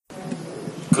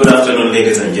Good afternoon,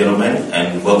 ladies and gentlemen,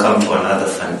 and welcome to another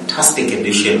fantastic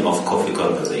edition of Coffee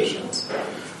Conversations.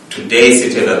 Today,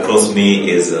 seated across me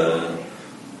is a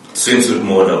swimsuit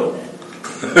model.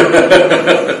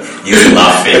 You're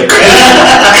laughing.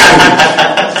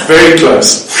 Very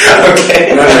close.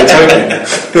 Okay. No,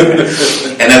 totally.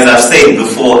 And as I've said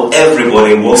before,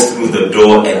 everybody walks through the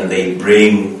door and they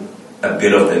bring a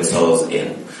bit of themselves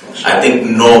in. I think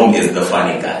Norm is the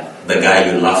funny guy, the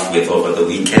guy you laugh with over the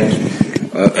weekend.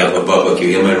 Have a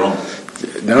barbecue, am I wrong?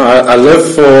 No, I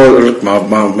live for,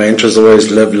 my mantra is always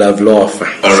live, love, laugh.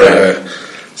 Alright.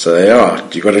 So yeah,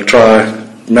 you got to try,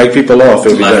 make people laugh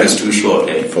every day. Life is too short,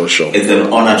 eh? For sure. It's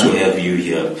an honor to have you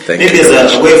here. Thank Maybe you.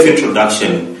 as a way of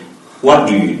introduction, what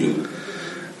do you do?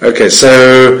 Okay,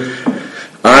 so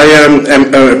I am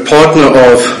a partner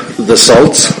of The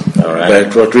Salts. Alright.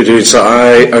 But what we do, so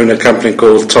I own a company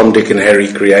called Tom, Dick and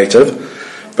Harry Creative.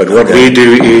 But what we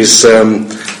do is,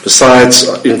 besides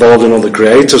involved in all the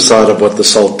creative side of what The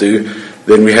Salt do,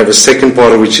 then we have a second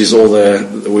part which is all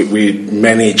we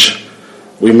manage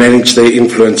their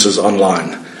influencers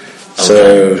online.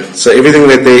 Okay. So everything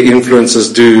that their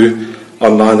influencers do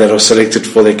online that are selected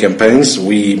for their campaigns,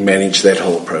 we manage that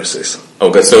whole process.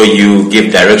 Okay, so you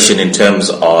give direction in terms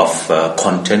of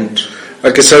content?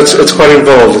 Okay, so it's quite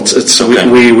involved. Okay.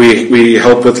 We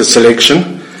help with the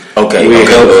selection. Okay, We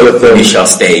help with the initial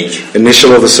stage.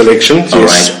 Initial of the selection, yes.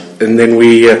 Alright. And then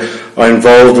we are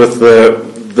involved with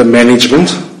the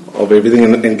management of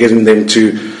everything and getting them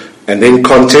to, and then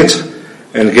content,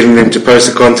 and getting them to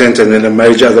post the content, and then a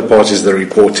major other part is the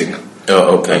reporting.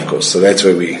 Oh, okay. Of course, so that's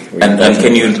where we And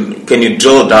can you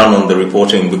drill down on the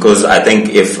reporting? Because I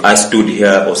think if I stood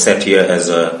here or sat here as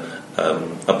a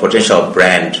potential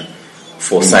brand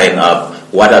for sign up,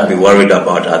 what I'd be worried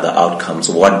about are the outcomes.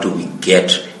 What do we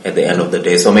get at the end of the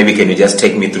day? So maybe can you just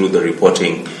take me through the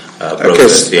reporting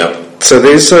process? Okay. Yeah. So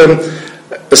there's a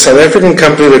South African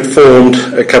company that formed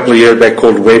a couple of years back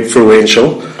called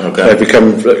Webfluential. Okay. They've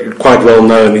become quite well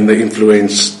known in the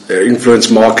influence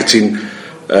marketing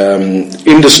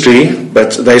industry,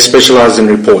 but they specialize in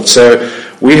reports. So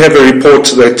we have a report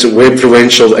that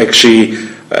Webfluential actually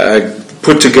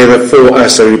put together for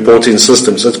us, a reporting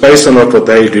system. So it's based on what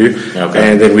they do,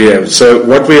 Okay. and then we have. So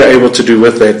what we are able to do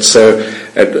with that, so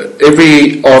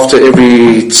after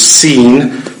every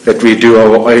scene that we do,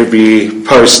 or every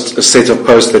post, a set of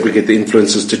posts that we get the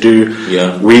influencers to do,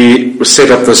 we set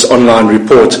up this online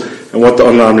report. And what the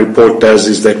online report does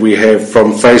is that we have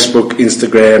from Facebook,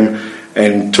 Instagram,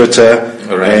 and Twitter,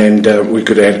 and we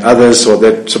could add others,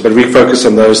 but we focus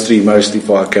on those three mostly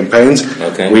for our campaigns.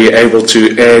 Okay. We're able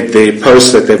to add the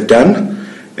posts that they've done,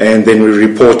 and then we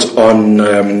report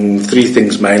on three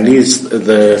things mainly. It's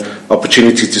the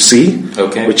opportunity to see,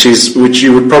 which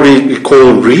you would probably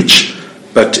call reach,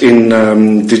 but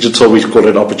in digital we call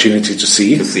it opportunity to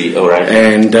see. To see, all right.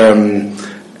 And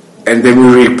then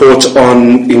we report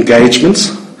on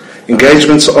engagements.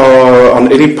 Engagements are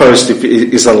on any post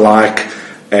is a like,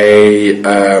 a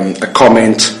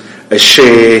comment, a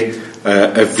share,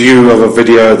 a view of a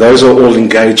video. Those are all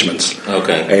engagements.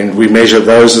 Okay. And we measure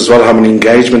those as well, how many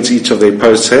engagements each of their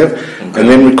posts have. Okay. And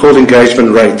then we call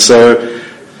engagement rate. So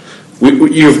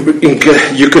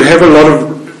you could have a lot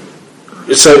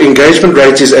of. So engagement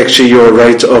rate is actually your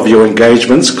rate of your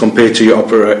engagements compared to your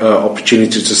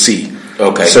opportunity to see.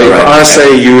 Okay. So if I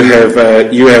say you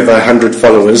have 100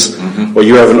 followers, or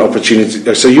you have an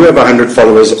opportunity, so you have 100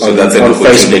 followers on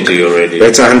Facebook. Already.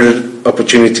 That's 100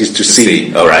 opportunities to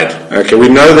see. All right. Okay. We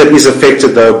know that is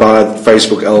affected though by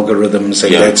Facebook algorithms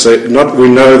and that. So we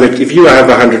know that if you have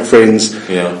 100 friends,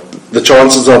 the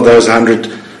chances of those 100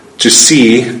 to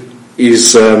see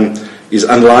is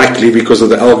unlikely because of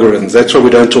the algorithms. That's why we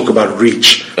don't talk about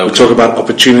reach. Okay. We talk about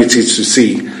opportunities to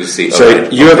see. So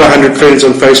you have 100 friends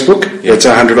on Facebook, that's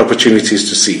 100 opportunities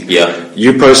to see. Yeah.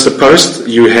 You post a post,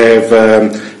 you have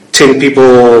 10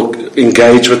 people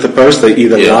engage with the post. They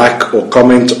either like or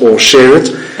comment or share it.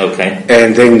 Okay.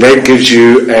 And then that gives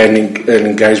you an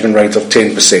engagement rate of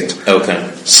 10%.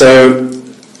 Okay. So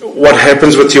what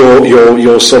happens with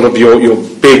your sort of your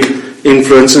big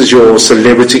influencers, your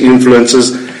celebrity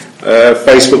influencers,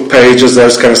 Facebook pages,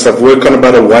 those kind of stuff, work on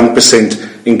about a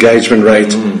 1% engagement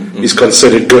rate is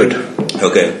considered good.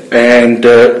 Okay. And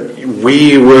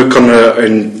we work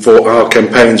on for our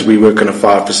campaigns, we work on a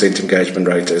 5% engagement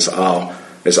rate as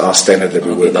our standard that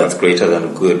we work on. That's greater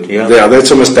than good, yeah, that's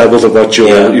almost double of what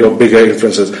your bigger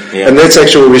influencers. Yeah. And that's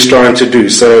actually what we're trying to do.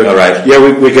 So,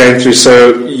 we're going through,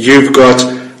 so you've got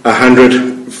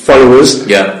 100 followers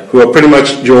who are pretty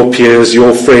much your peers,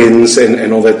 your friends,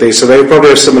 and all that there. So they probably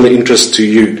have similar interests to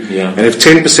you. Yeah. And if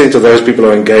 10% of those people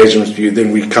are engaged with you,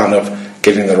 then we kind of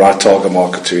getting the right target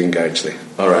market to engage there.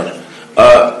 All right.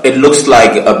 It looks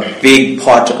like a big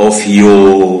part of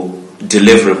your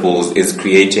deliverables is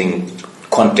creating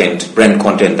content, brand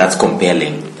content that's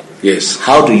compelling. Yes.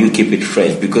 How do you keep it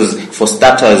fresh? Because for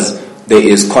starters, there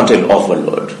is content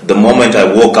overload. The moment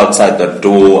I walk outside the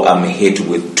door, I'm hit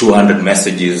with 200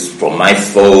 messages from my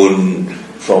phone,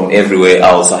 from everywhere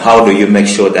else. So how do you make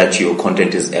sure that your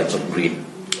content is evergreen?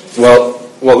 Well,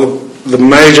 the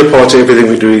major part of everything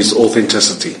we do is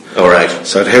authenticity. All right.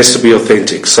 So it has to be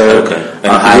authentic. So and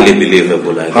highly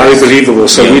believable. I guess. Highly believable.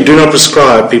 So we do not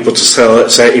prescribe people to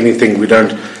say anything. We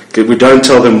don't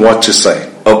tell them what to say.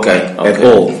 Okay. At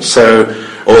all. So.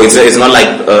 It's not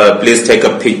like please take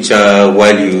a picture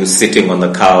while you're sitting on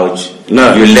the couch.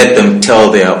 No. You let them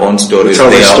tell their own stories,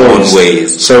 own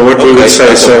ways. So what we would say,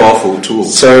 that's a powerful tool.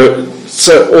 So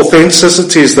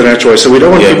authenticity is the natural way. So we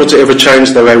don't want people to ever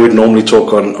change the way we'd normally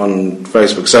talk on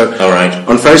Facebook. So all right.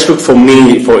 On Facebook, for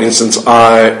me, for instance,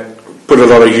 I put a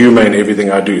lot of humor in everything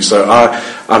I do. So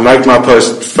I make my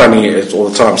post funny all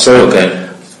the time. So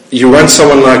you want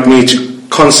someone like me to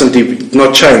constantly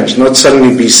not change, not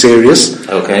suddenly be serious,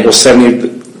 or suddenly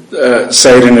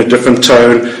say it in a different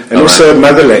tone, and also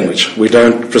mother language. We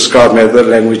don't prescribe mother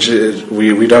language.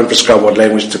 We don't prescribe what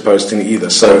language to post in either.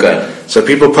 So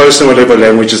people post in whatever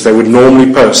languages they would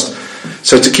normally post.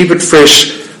 So to keep it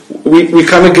fresh, we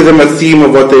kind of give them a theme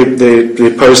of what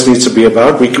their post needs to be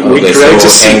about. We create a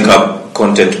anchor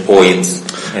content points.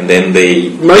 And then they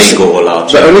go all out.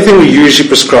 The only thing we usually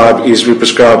prescribe is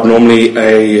normally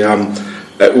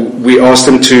we ask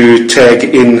them to tag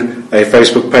in a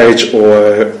Facebook page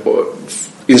or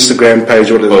Instagram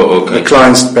page or the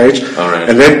client's page,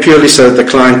 and that purely so that the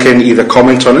client can either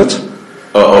comment on it.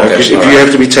 If you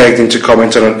have to be tagged in to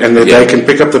comment on it, and that they can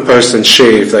pick up the post and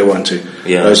share if they want to.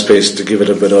 Those pages to give it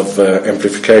a bit of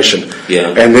amplification.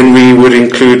 And then we would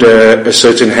include a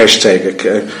certain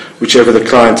hashtag, whichever the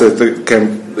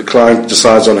client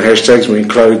decides on hashtags. We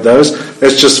include those.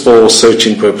 That's just for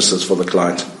searching purposes for the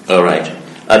client. All right.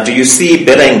 Do you see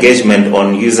better engagement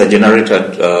on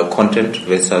user-generated content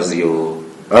versus your?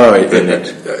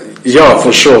 Yeah,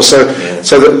 for sure. So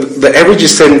the average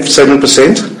is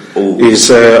 7%. Is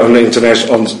on the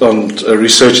international on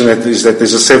research, and that is that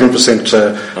there's a 7%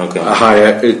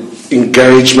 higher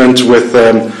engagement with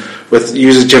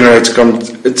user-generated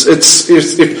content. It's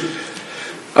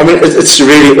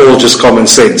really all just common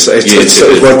sense. It's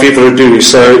what people do.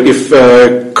 So if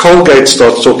Colgate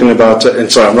starts talking about,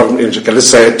 let's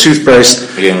say a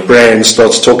toothpaste brand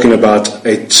starts talking about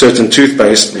a certain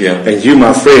toothpaste, and you,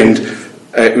 my friend,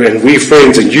 and we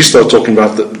friends, and you start talking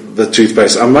about the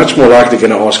toothpaste, I'm much more likely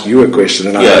going to ask you a question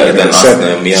than ask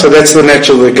them. So that's the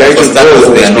natural engagement.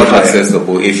 They are not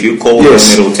accessible. If you call them,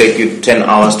 it will take you 10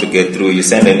 hours to get through. You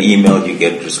send an email, you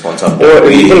get response.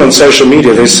 Or even on social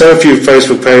media, there's so few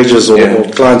Facebook pages or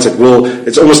clients that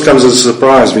it almost comes as a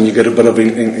surprise when you get a bit of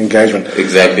engagement.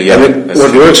 Exactly. And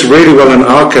what works really well in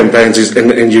our campaigns is,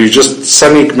 and you just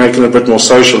suddenly making it a bit more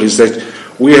social, is that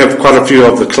we have quite a few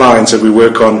of the clients that we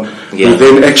work on who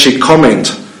then actually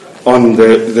comment on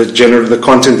the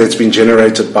content that's been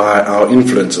generated by our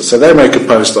influencers. So they make a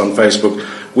post on Facebook.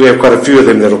 We have quite a few of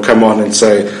them that'll come on and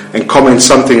comment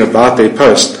something about their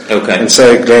post and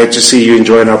say, glad to see you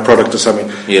enjoying our product or something.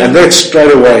 And that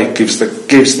straight away gives that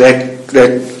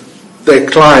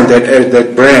client,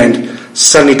 that brand,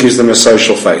 suddenly gives them a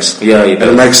social face. And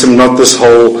it makes them not this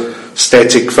whole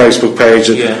static Facebook page.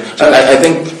 I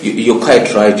think you're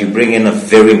quite right. You bring in a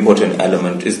very important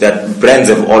element, is that brands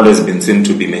have always been seen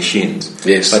to be machines.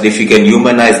 But if you can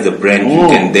humanize the brand, you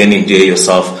can then endear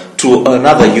yourself to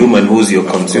another human who's your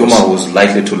consumer, who's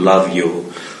likely to love your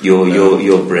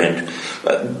brand.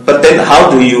 But then how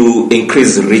do you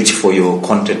increase the reach for your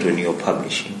content when you're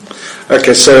publishing?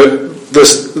 Because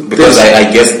I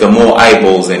guess the more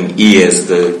eyeballs and ears,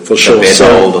 the better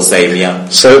all the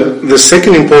same. So the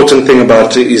second important thing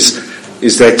about it is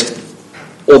that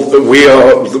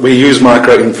we use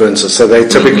micro influencers, so they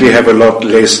typically have a lot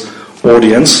less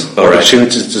audience.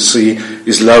 Opportunity to see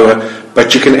is lower,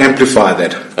 but you can amplify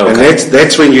that. And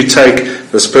that's when you take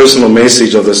this personal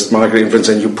message of this micro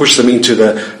influencer and you push them into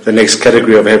the next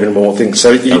category of having more things.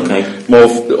 So more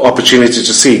opportunity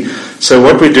to see. So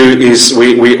what we do is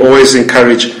we always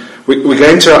encourage. We go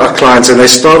into our clients and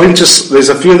there's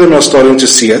a few of them are starting to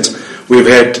see it. We've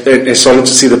started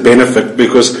to see the benefit,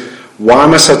 because why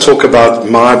must I talk about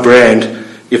my brand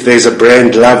if there's a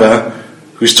brand lover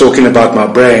who's talking about my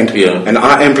brand and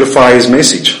I amplify his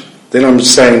message? Then I'm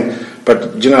saying,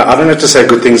 but I don't have to say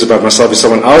good things about myself. If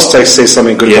someone else says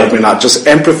something good about me and I just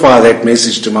amplify that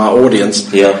message to my audience,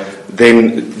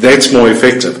 then that's more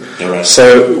effective.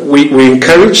 So we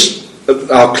encourage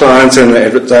our clients and the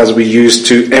advertisers we use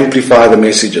to amplify the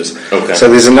messages. Okay. So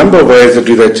there's a number of ways to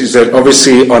do that. Is that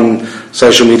obviously on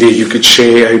social media you could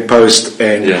share a post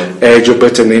and add your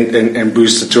bit and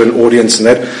boost it to an audience and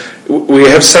that. We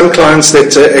have some clients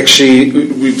that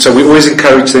so we always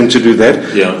encourage them to do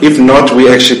that. Yeah. If not, we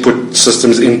actually put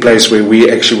systems in place where we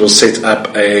actually will set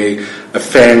up a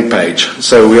fan page.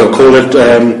 So we'll call it,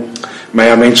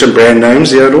 may I mention brand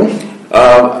names here at all?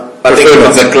 I think if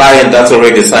it's a client that's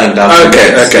already signed up.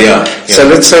 Okay. Yeah. So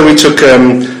let's say we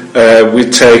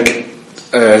take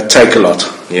Take A Lot,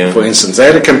 for instance. They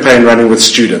had a campaign running with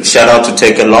students. Shout out to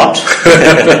Take A Lot.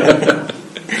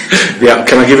 Yeah,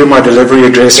 can I give you my delivery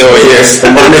address? Oh, yes.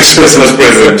 For my next Christmas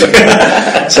present.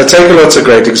 So Take A Lot's a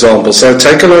great example. So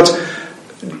Take A Lot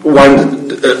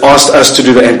asked us to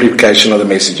do the amplification of the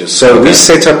messages. So we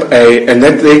set up and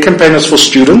their campaign was for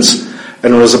students,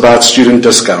 and it was about student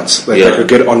discounts that they could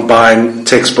get on buying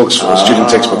textbooks for student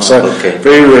textbooks. So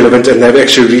very relevant, and they've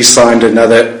actually re-signed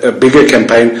a bigger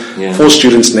campaign for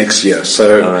students next year.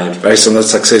 So based on the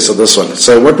success of this one.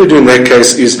 So what we do in that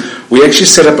case is we actually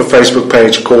set up a Facebook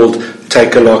page called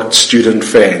Take A Lot Student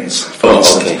Fans.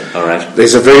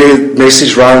 There's a very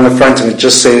message right on the front, and it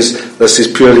just says this is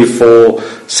purely for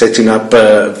setting up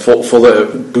for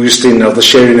the boosting of the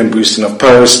sharing and boosting of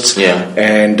posts,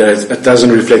 and it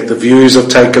doesn't reflect the views of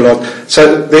Take A Lot.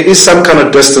 So there is some kind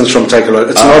of distance from Take A Lot.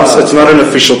 It's not an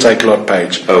official Take A Lot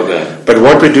page. But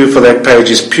what we do for that page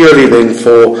is purely then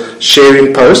for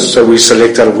sharing posts. So we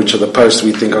select out of which of the posts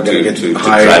we think are going to get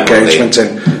higher engagement,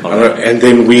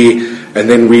 and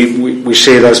then we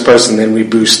share those posts and then we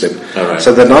boost them.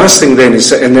 So the nice thing then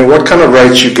is, and then what kind of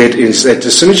rates you get is that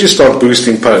as soon as you start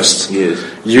boosting posts,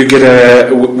 you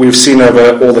get we've seen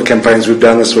over all the campaigns we've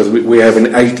done this with, we have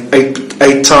an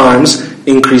eight times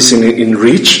increase in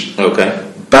reach.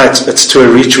 But it's to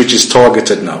a reach which is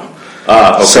targeted now.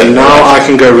 So now I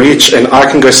can go reach, and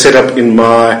I can go set up in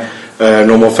my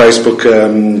normal Facebook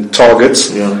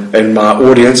targets and my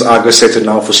audience. I go set it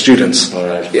now for students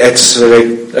at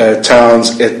select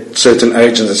towns, at certain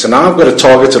ages. So now I've got a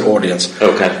targeted audience.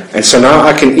 And so now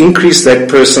I can increase that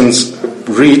person's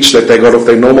reach that they got off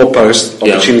their normal post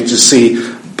opportunity to see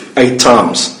 8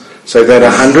 times. So they had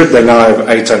 100, they now have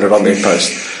 800 on their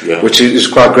post, which is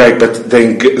quite great. But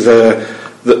then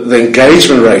the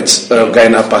engagement rates are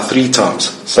going up by 3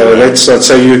 times. So that's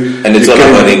and it's all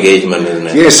about engagement, isn't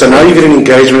it? Yeah. So now you get an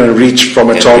engagement and reach from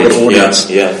a target audience.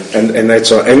 And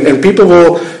that's all. And people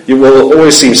you will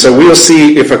always see. So we'll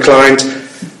see if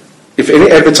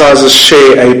any advertisers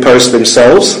share a post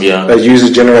themselves,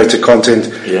 user-generated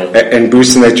content, and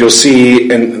boosting that, you'll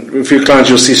see, and a few clients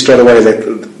you'll see straight away that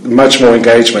much more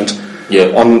engagement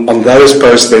on those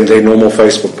posts than their normal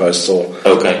Facebook posts or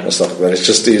stuff like that. It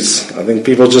just is. I think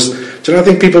people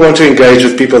want to engage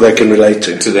with people they can relate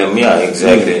to. To them,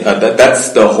 exactly. That's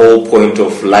the whole point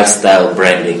of lifestyle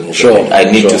branding. I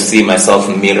need to see myself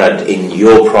mirrored in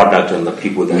your product and the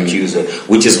people that use it,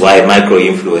 which is why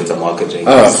micro-influencer marketing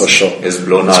is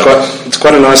blown out. It's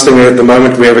quite a nice thing. At the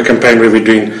moment, we have a campaign where we're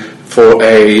doing for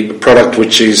a product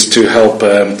which is to help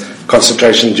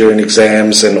concentration during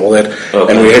exams and all that,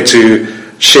 and we had to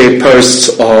share posts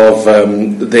of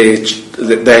they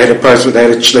had a post where they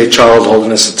had their child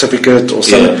holding a certificate or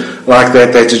something like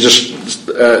that. They had to just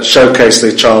showcase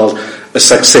their child, a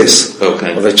success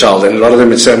of their child, and a lot of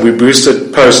them had said we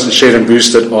boosted posts and shared and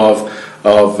boosted of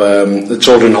the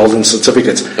children holding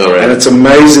certificates, and it's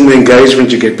amazing the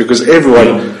engagement you get because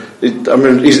everyone.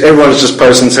 Everyone's just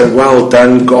posting saying, well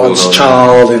done, God's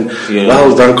child, and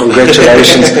well done,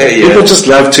 congratulations. People just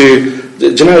love to,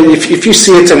 if you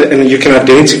see it and you can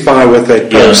identify with that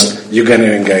post, you're going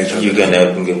to engage with it.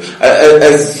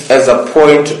 As a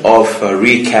point of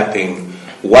recapping,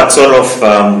 what sort of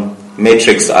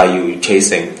metrics are you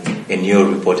chasing in your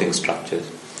reporting structures?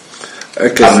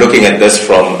 I'm looking at this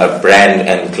from a brand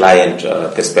and client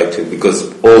perspective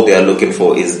because all they are looking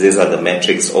for is these are the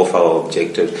metrics of our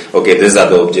objectives. Okay, these are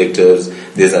the objectives,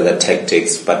 these are the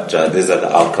tactics, but these are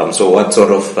the outcomes. So what sort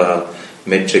of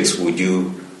metrics would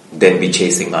you then be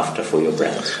chasing after for your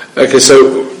brand? Okay,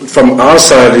 so from our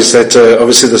side is that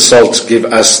obviously the SALT give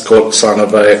us sign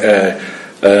of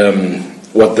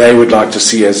what they would like to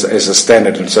see as a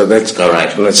standard, and so that's all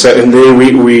right. So in there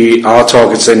we our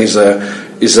targets then is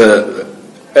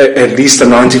at least a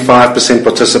 95%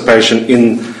 participation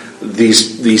in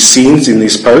these scenes, in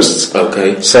these posts.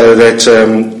 Okay. So that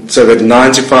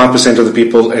 95% of the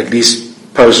people at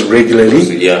least post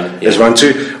regularly. As one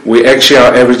too.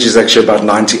 Our average is actually about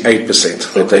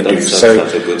 98% that they do. So,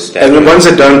 that's a good stat. And the ones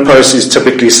that don't post is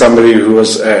typically somebody who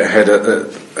has had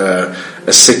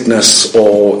a sickness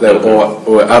or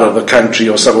out of the country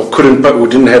or something, or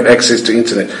didn't have access to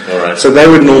internet. Right. So they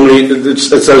would normally, it's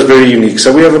those very unique.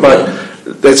 So we have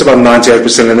that's about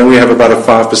 98%, and then we have about a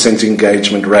 5%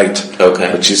 engagement rate,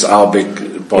 which is our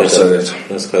big part.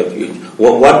 That's quite huge.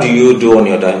 What do you do on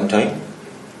your downtime?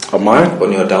 On mine?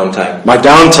 On your downtime. My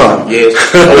downtime? Yes.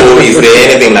 Or is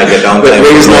there anything like a downtime?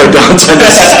 There is no downtime.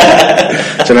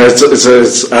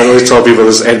 I always tell people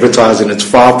this advertising, it's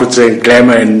 5%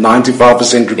 glamour and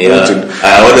 95% reporting. Yeah.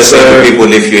 I always say to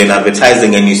people, if you're in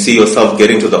advertising and you see yourself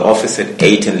getting to the office at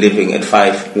 8 and leaving at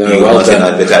 5, you're not in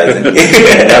advertising.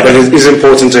 Yeah, but it is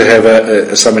important to have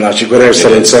a something else. You've got to have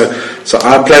something. So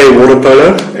I play water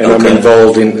polo, and I'm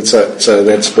involved in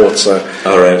that sport. So.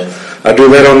 All right. I do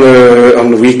that on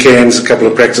the weekends, a couple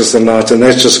of practice at night, and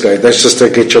that's just great. That's just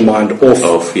to get your mind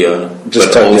off. Yeah.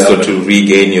 But also to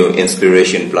regain your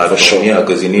inspiration platform. For sure. Yeah,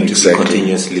 because you need to be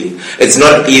continuously. It's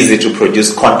not easy to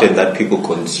produce content that people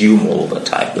consume all the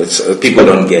time. People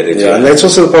don't get it. Yeah, and that's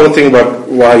also the important thing about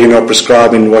why you're not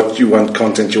prescribing what you want,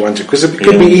 content you want to, because it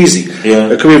could be easy. Yeah.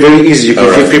 It could be very easy. You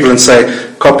can give people and say,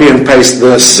 copy and paste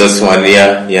this. This one,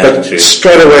 but true.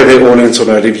 Straight away their audience will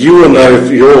know it. If you will know,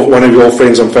 if you're one of your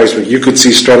friends on Facebook, you could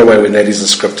see straight away when that is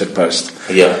a scripted post.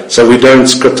 Yeah. So we don't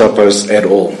script our posts at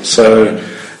all. So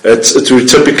it would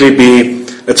typically be,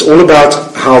 it's all about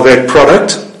how that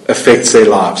product affects their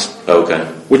lives. Okay.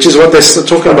 Which is what they're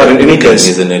talking about in any case.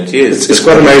 Isn't it? Yes. It's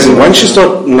quite amazing. Once you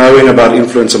start knowing about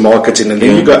influencer marketing and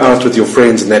then you go out with your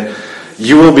friends and that,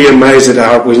 you will be amazed at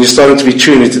how, when you're starting to be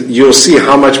tuned, you'll see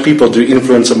how much people do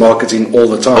influencer marketing all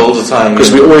the time. All the time.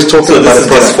 Because we're always talking about a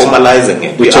product. Just formalizing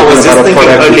it. We're talking about a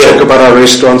product, we talk about our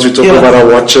restaurants, we talk about our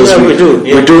watches. Yeah, we do.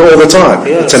 We do it all the time.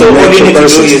 Yeah. It's so all you need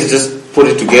process. to do is just put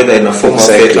it together in a formal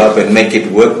setup and make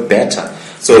it work better.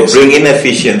 So bring in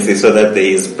efficiency so that there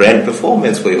is brand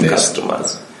performance for your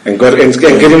customers. And get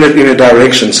it in a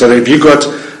direction. So if you've got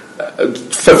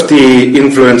 50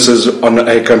 influencers on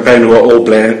a campaign who are all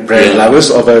brand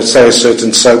lovers of a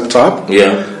certain soap type,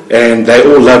 and they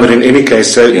all love it in any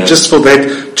case. So just for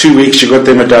that 2 weeks, you got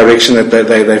them a direction that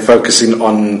they're focusing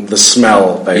on the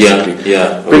smell, basically.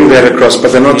 Bring that across,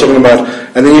 but they're not talking about.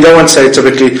 And then you don't want to say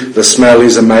typically the smell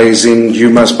is amazing. You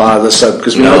must buy the soap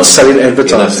because we're not selling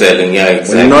advertising. You're not selling,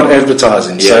 exactly. We're not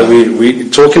advertising. So we're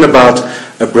talking about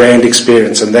a brand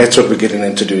experience, and that's what we're getting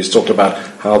them to do. Is talk about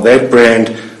how that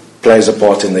brand plays a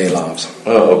part in their lives.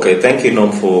 Oh, okay. Thank you,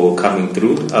 Nom, for coming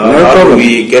through. No problem. How do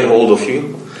we get hold of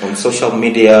you on social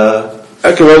media?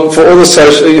 Okay, well, for all the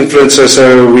social influencers,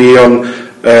 so we on.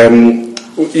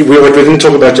 What we didn't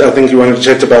talk about, I think you wanted to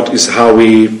chat about, is how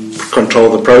we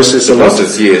control the process a lot.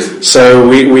 Yes. So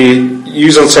we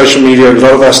use on social media, a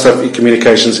lot of our stuff,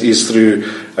 communications is through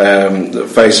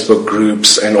Facebook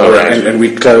groups and all that, and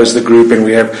we close the group and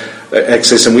we have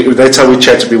access, and that's how we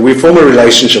chat to people. We form a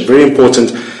relationship, very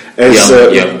important, as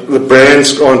the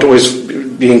brands aren't always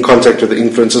be in contact with the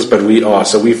influencers, but we are.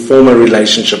 So we form a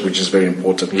relationship, which is very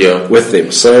important with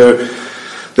them. So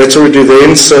that's what we do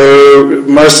then. So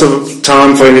most of the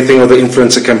time for anything of the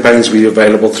influencer campaigns, we're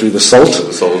available through the Salt.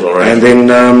 And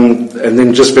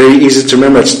then just very easy to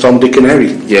remember, it's Tom, Dick and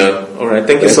Harry. Yeah, all right.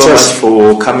 Thank you so much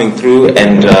for coming through,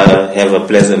 and have a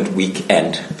pleasant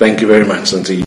weekend. Thank you very much, Santi.